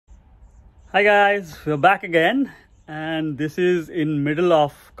Hi guys, we're back again, and this is in middle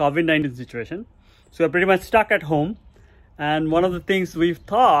of COVID-19 situation. So we're pretty much stuck at home, and one of the things we've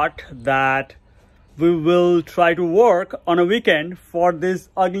thought that we will try to work on a weekend for this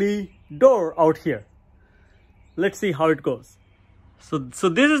ugly door out here. Let's see how it goes. So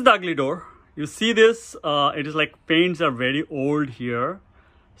this is the ugly door. You see this, it is like paints are very old here.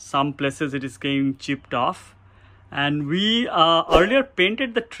 Some places it is getting chipped off, and we earlier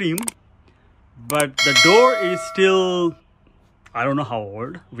painted the trim, but the door is still, I don't know how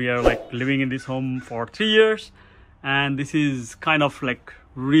old. We are like living in this home for 3 years, and this is kind of like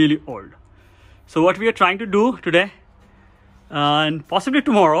really old. So what we are trying to do today and possibly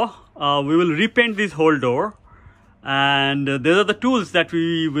tomorrow, we will repaint this whole door, and these are the tools that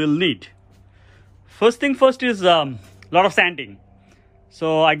we will need. First thing first is a lot of sanding.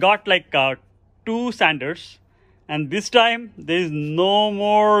 So I got like 2 sanders. And this time, there is no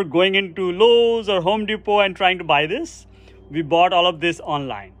more going into Lowe's or Home Depot and trying to buy this. We bought all of this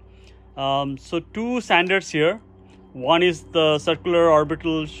online. So 2 sanders here. One is the circular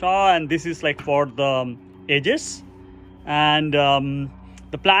orbital saw, and this is like for the edges. And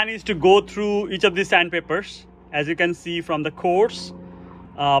the plan is to go through each of these sandpapers, as you can see from the coarse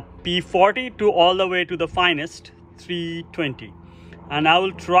P40 to all the way to the finest 320. And I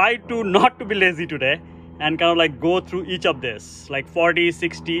will try to not to be lazy today and kind of like go through each of this, like 40,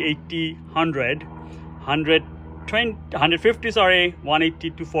 60, 80, 100, 120, 150, sorry, 180,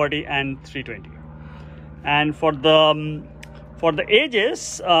 240, and 320. And for the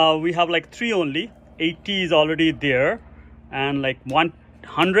edges, we have like 3 only. 80 is already there, and like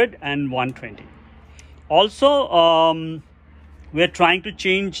 100 and 120. Also, we're trying to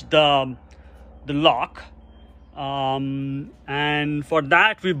change the lock. And for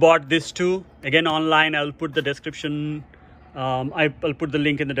that we bought this too, again online. I'll put the description, I'll put the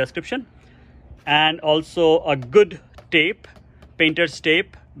link in the description, and also a good tape, painter's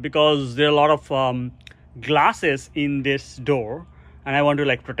tape, because there are a lot of glasses in this door, and I want to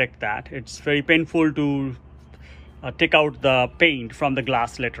like protect that. It's very painful to take out the paint from the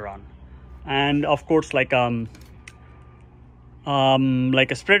glass later on. And of course like a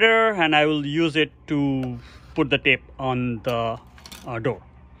spreader, and I will use it to put the tape on the door.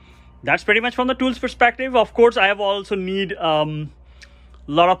 That's pretty much from the tools perspective. Of course, I have also need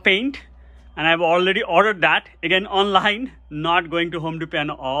lot of paint, and I've already ordered that again online, not going to Home Depot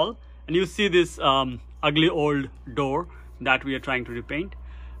and all. And you see this ugly old door that we are trying to repaint.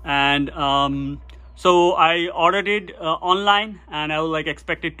 And so I ordered it online, and I will like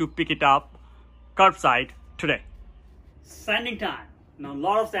expected to pick it up curbside today. Sanding time. Now a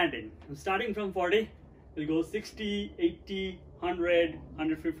lot of sanding. I'm starting from 40. We'll go 60, 80, 100,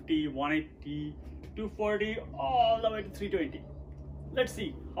 150, 180, 240, all the way to 320. Let's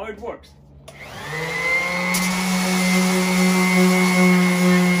see how it works.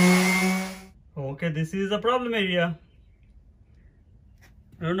 Okay, this is a problem area.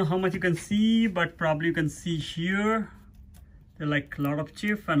 I don't know how much you can see, but probably you can see here. There are like a lot of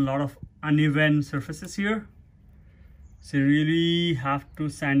chip and a lot of uneven surfaces here. So you really have to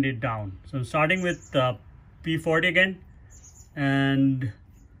sand it down. So I'm starting with P40 again, and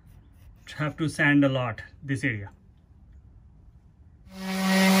have to sand a lot this area.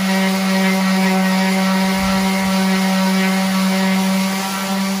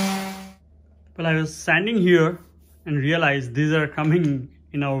 Well, I was sanding here and realized these are coming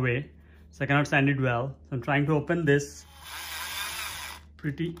in our way, so I cannot sand it well. So I'm trying to open this.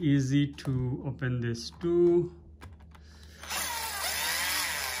 Pretty easy to open this too.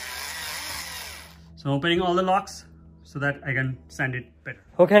 So I'm opening all the locks so that I can sand it better.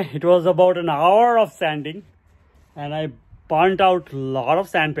 Okay, it was about an hour of sanding, and I burnt out a lot of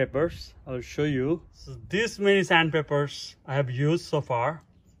sandpapers. I'll show you. So this many sandpapers I have used so far.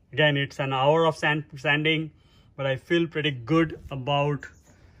 Again, it's an hour of sanding, but I feel pretty good about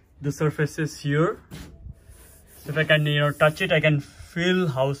the surfaces here. So if I can, touch it, I can feel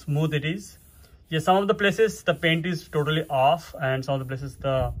how smooth it is. Yeah, some of the places the paint is totally off, and some of the places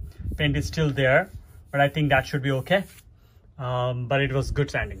the paint is still there. But I think that should be okay. But it was good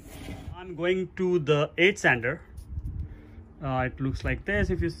sanding. I'm going to the 8 sander. It looks like this,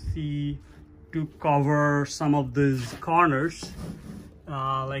 if you see, to cover some of these corners,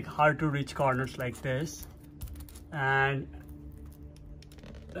 like hard to reach corners like this. And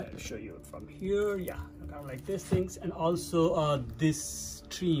I'll show you from here. Yeah, kind of like these things. And also these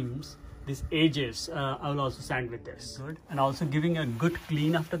trims, these edges, I will also sand with this. Good. And also giving a good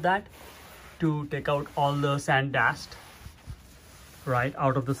clean after that, to take out all the sand dust right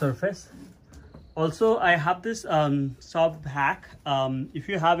out of the surface. Also, I have this soft hack. If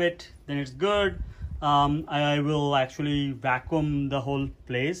you have it, then it's good. I will actually vacuum the whole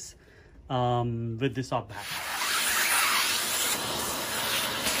place with this soft hack.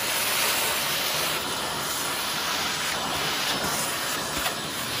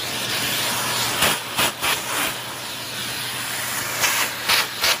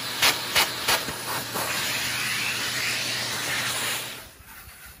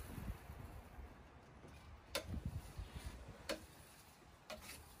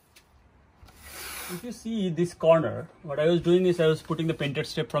 If you see this corner, what I was doing is I was putting the painted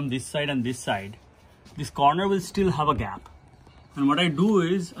strip from this side and this side. This corner will still have a gap. And what I do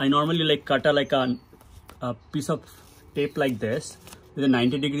is I normally like cut a piece of tape like this with a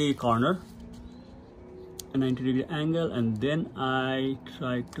 90-degree corner, a 90-degree angle, and then I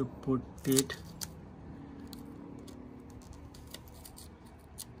try to put it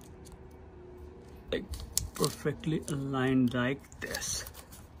like perfectly aligned like this.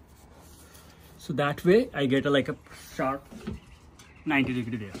 So that way I get like a sharp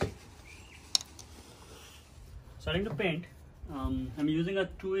 90-degree there. Starting to paint, I'm using a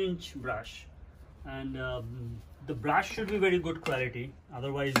 2-inch brush, and the brush should be very good quality,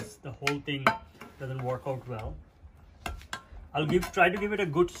 otherwise the whole thing doesn't work out well. I'll try to give it a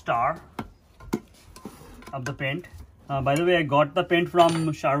good star of the paint. By the way, I got the paint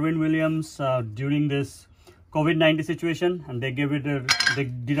from Sherwin-Williams during this COVID-19 situation, and they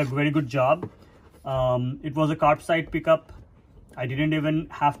did a very good job. It was a curbside pickup. I didn't even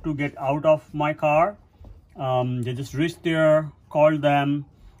have to get out of my car. They just reached there, called them,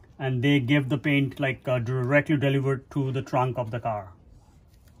 and they gave the paint like directly delivered to the trunk of the car.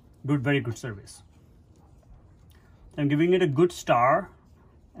 Very good service. I'm giving it a good star,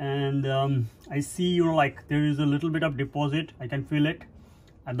 and I see, like there is a little bit of deposit. I can feel it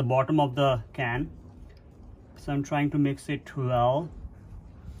at the bottom of the can. So I'm trying to mix it well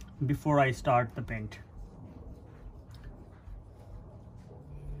before I start the paint.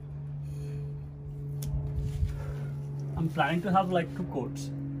 I'm planning to have like 2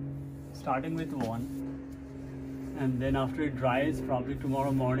 coats, starting with one, and then after it dries, probably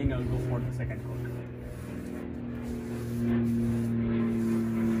tomorrow morning I'll go for the second coat.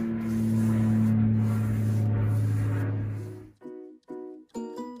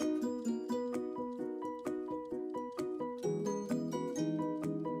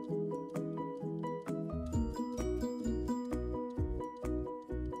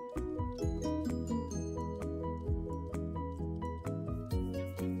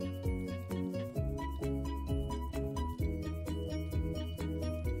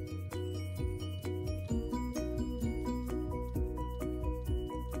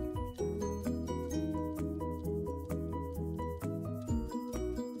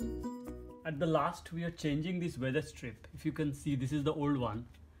 At the last, we are changing this weather strip. If you can see, this is the old one,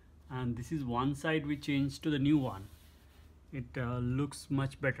 and this is one side we changed to the new one. It looks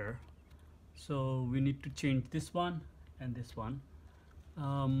much better. So we need to change this one and this one.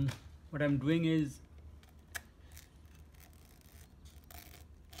 What I'm doing is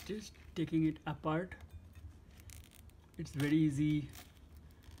just taking it apart. It's very easy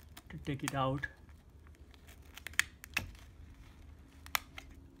to take it out.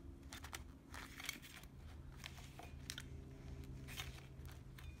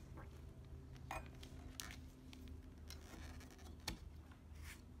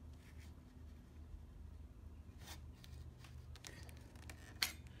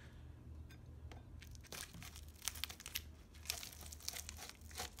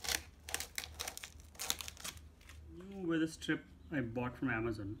 Weather strip I bought from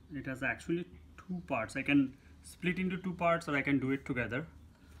Amazon. It has actually 2 parts. I can split into 2 parts, or I can do it together.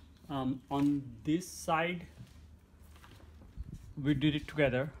 On this side we did it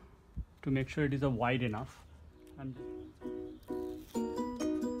together to make sure it is wide enough, and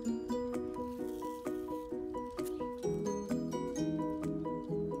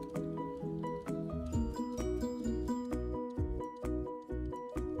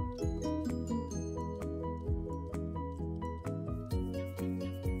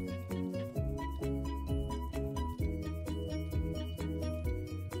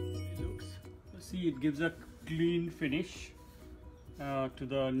it gives a clean finish to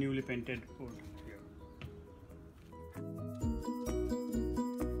the newly painted wood.